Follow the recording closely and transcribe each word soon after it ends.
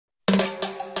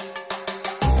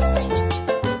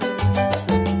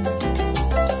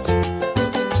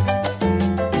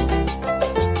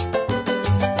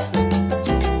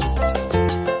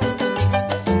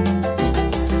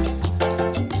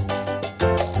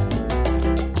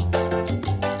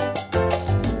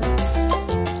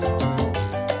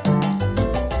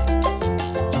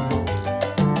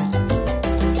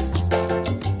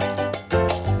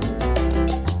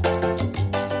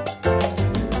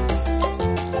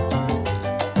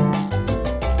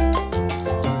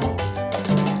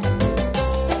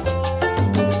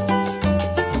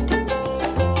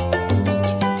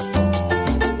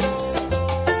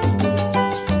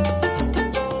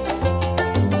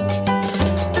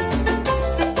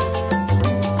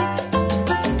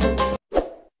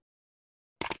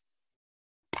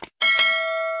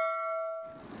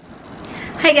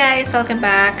Hi guys! Welcome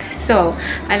back! So,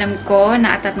 alam ko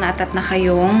na atat na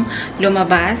kayong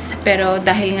lumabas. Pero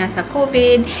dahil nga sa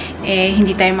COVID,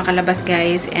 hindi tayo makalabas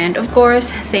guys. And of course,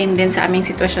 same din sa aming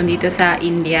sitwasyon dito sa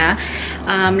India.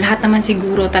 Lahat naman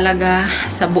siguro talaga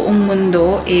sa buong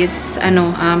mundo is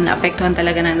naapektuhan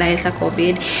talaga ng dahil sa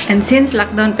COVID. And since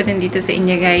lockdown pa din dito sa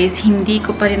India guys, hindi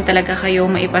ko pa rin talaga kayo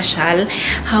maipasyal.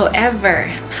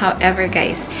 However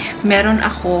guys, meron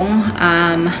akong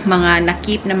mga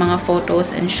nakip na mga photos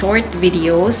and short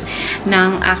videos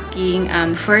ng aking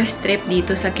first trip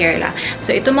dito sa Kerala. So,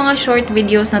 itong mga short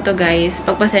videos na to guys,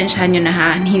 pagpasensyahan nyo na ha,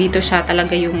 hindi to siya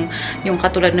talaga yung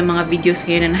katulad ng mga videos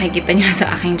ngayon na nakikita nyo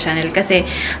sa aking channel. Kasi,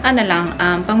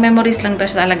 pang memories lang to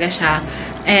talaga siya.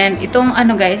 And itong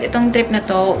guys, itong trip na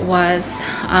to was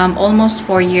almost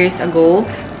 4 years ago.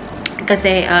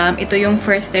 Kasi ito yung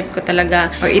first trip ko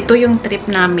talaga, or ito yung trip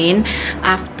namin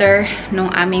after nung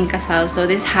aming kasal. So,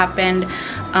 this happened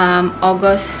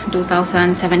August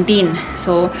 2017.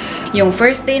 So, yung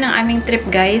first day ng aming trip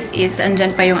guys is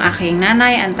andyan pa yung aking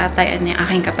nanay, ang tatay, at yung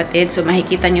aking kapatid. So,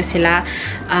 makikita nyo sila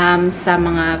sa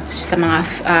mga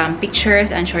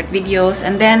pictures and short videos.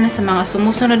 And then, sa mga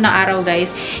sumusunod na araw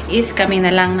guys, is kami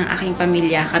na lang ng aking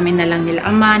pamilya. Kami na lang nila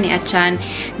ama, ni Achan,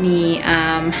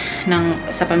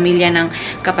 sa pamilya ng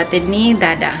kapatid ni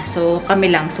Dada. So,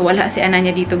 kami lang. So, wala si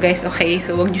Ananya dito guys, okay?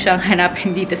 So, wag nyo siyang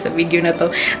hanapin dito sa video na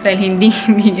to dahil hindi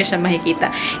nyo siya makikita.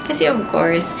 Kasi of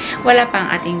course, wala pa ang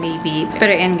ating baby.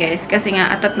 Pero yan guys, kasi nga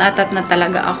atat na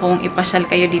talaga akong ipasyal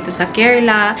kayo dito sa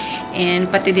Kerala. And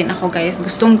pati din ako guys,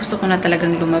 gustong-gusto ko na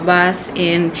talagang lumabas.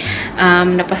 And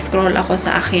napascroll ako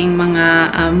sa aking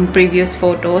mga previous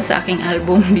photos, sa aking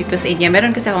album dito sa India.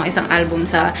 Meron kasi akong isang album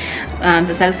sa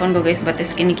cellphone ko guys, but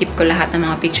kinikip ko lahat ng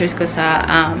mga pictures ko sa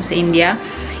India.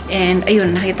 And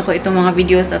ayun, nakita ko itong mga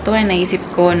videos na to, and naisip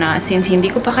ko na since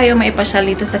hindi ko pa kayo maipasyal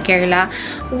dito sa Kerala,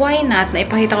 why not na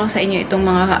ipakita ko sa inyo itong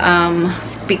mga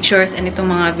pictures and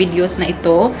itong mga videos na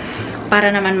ito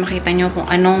para naman makita nyo kung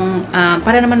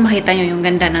para naman makita nyo yung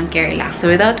ganda ng Kerala.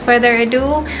 So without further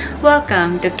ado,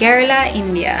 welcome to Kerala,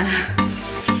 India.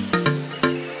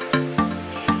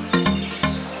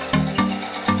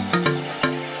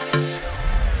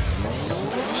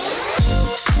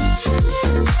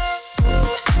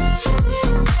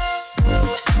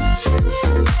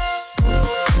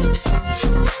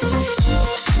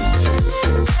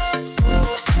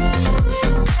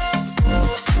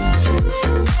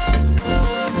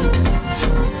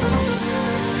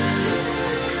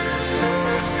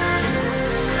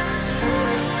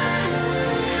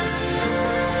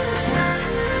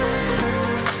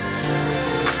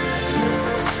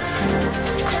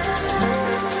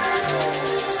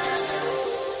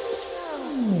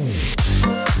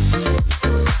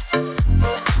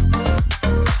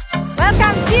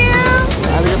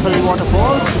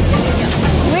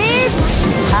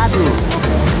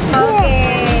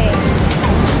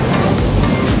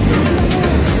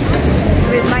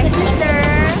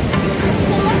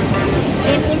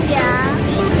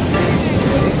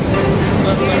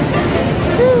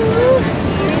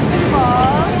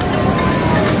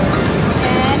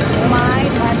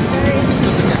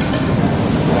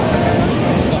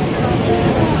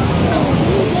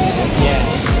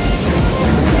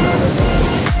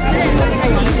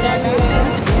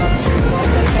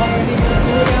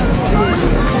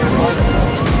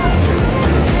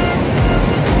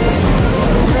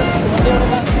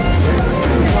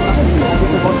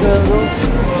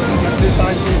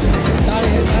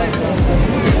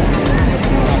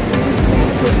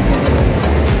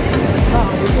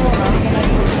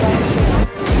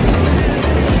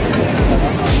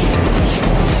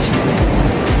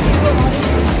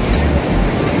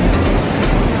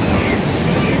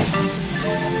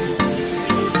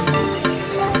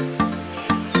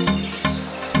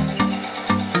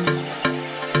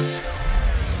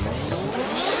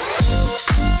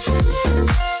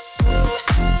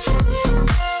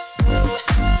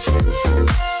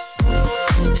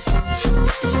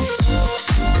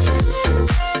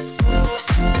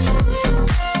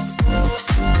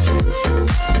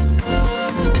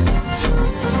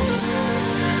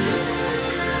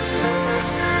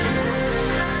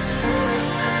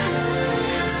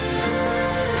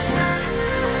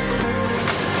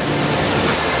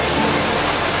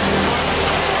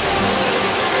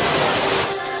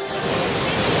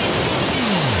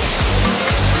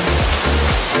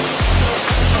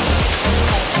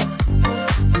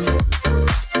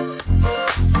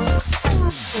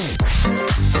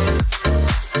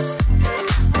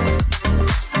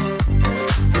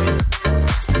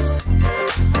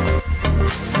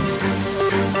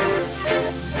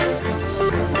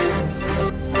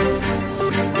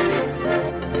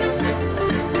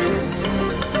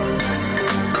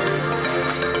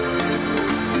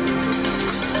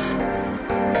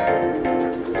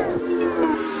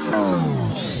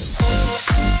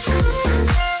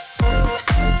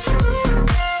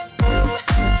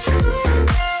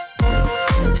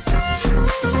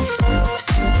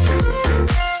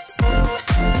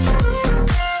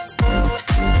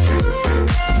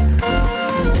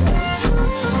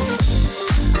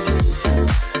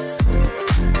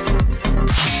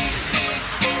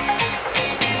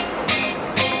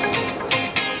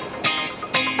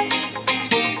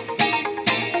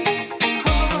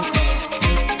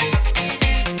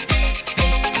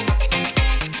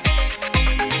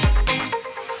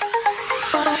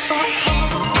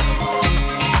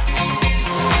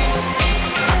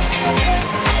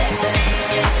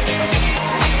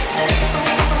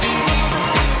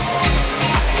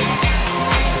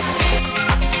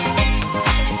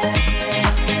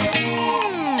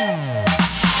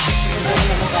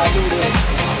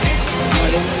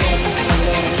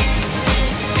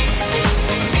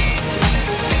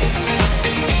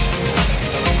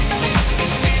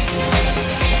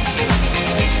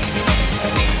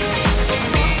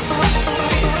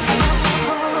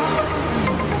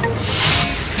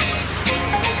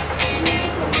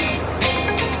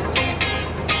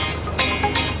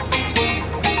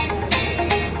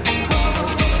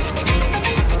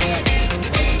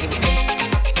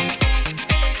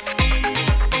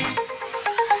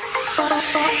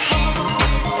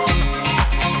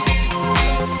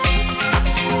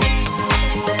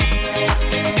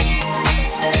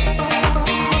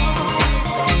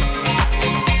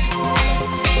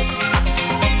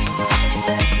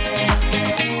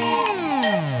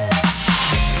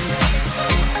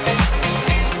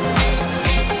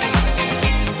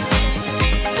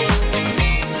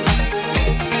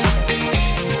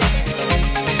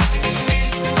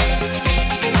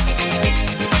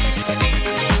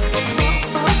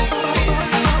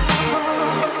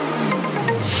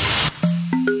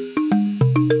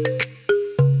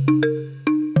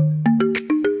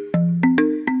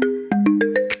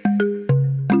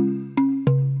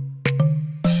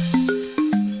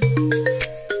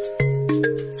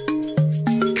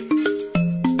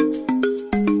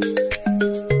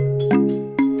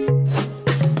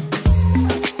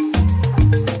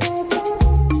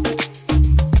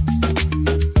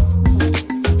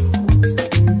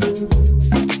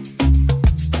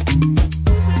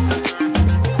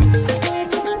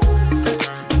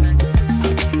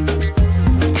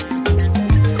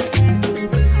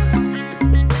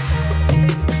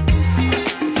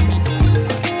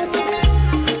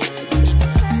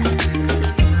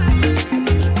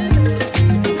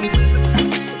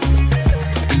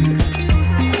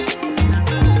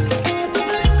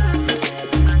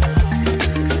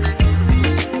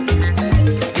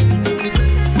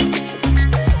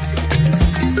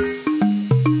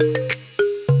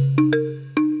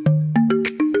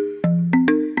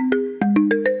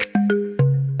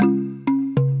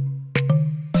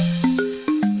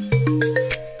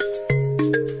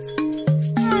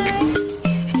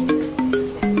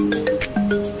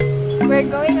 We're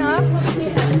going up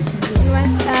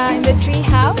in the tree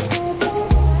house.